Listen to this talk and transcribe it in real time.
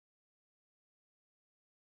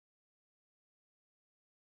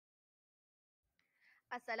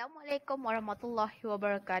Assalamualaikum warahmatullahi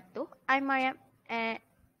wabarakatuh. I'm Mariam and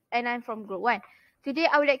I'm from Group 1. Today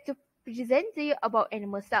I would like to present to you about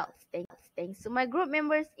animal cells. Thanks to my group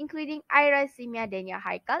members including Ira, Simia, Dania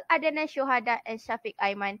Haikal, Adana Shohada and Shafiq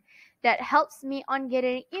Aiman that helps me on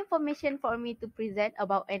gathering information for me to present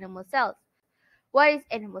about animal cells. What is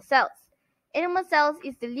animal cells? Animal cells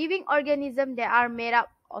is the living organism that are made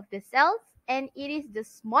up of the cells and it is the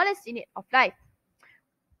smallest unit of life.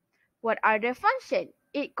 What are their functions?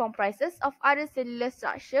 It comprises of other cellular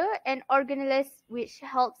structure and organelles which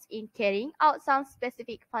helps in carrying out some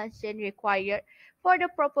specific function required for the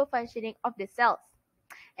proper functioning of the cells.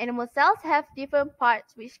 Animal cells have different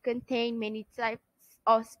parts which contain many types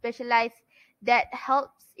of specialized that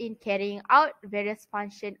helps in carrying out various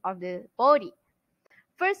functions of the body.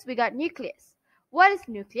 First, we got nucleus. What is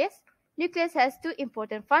nucleus? Nucleus has two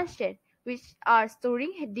important functions, which are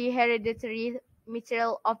storing the hereditary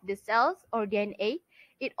material of the cells or DNA.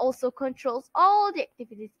 It also controls all the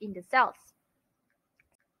activities in the cells.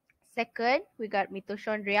 Second, we got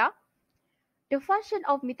mitochondria. The function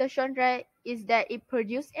of mitochondria is that it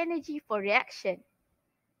produces energy for reaction.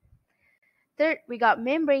 Third, we got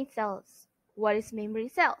membrane cells. What is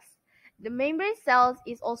membrane cells? The membrane cells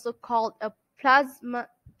is also called a plasma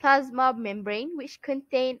membrane, which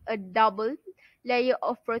contain a double layer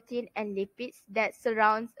of protein and lipids that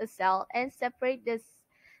surrounds a cell and separate the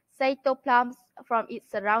cytoplasm from its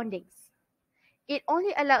surroundings. It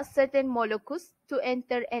only allows certain molecules to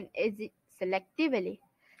enter and exit selectively.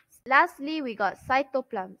 Lastly, we got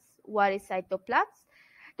cytoplasms. What is cytoplasms?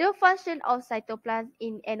 The function of cytoplasm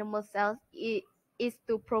in animal cells is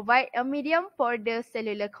to provide a medium for the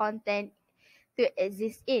cellular content to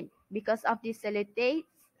exist in because of the cellulose,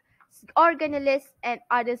 organelles, and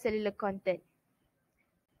other cellular content.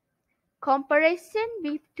 Comparison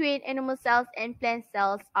between animal cells and plant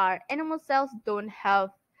cells are animal cells don't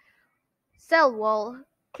have cell wall,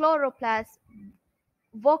 chloroplast,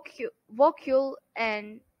 vacuole,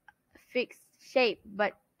 and fixed shape,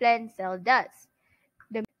 but plant cell does.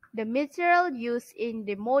 The material used in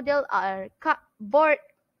the model are board,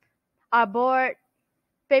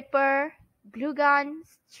 paper, glue gun,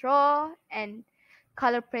 straw, and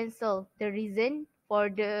color pencil. The reason for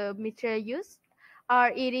the material used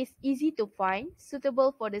are it is easy to find,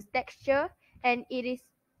 suitable for the texture, and it is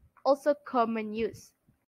also common use.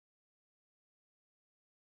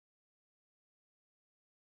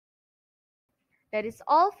 That is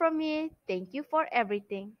all from me. Thank you for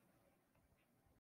everything.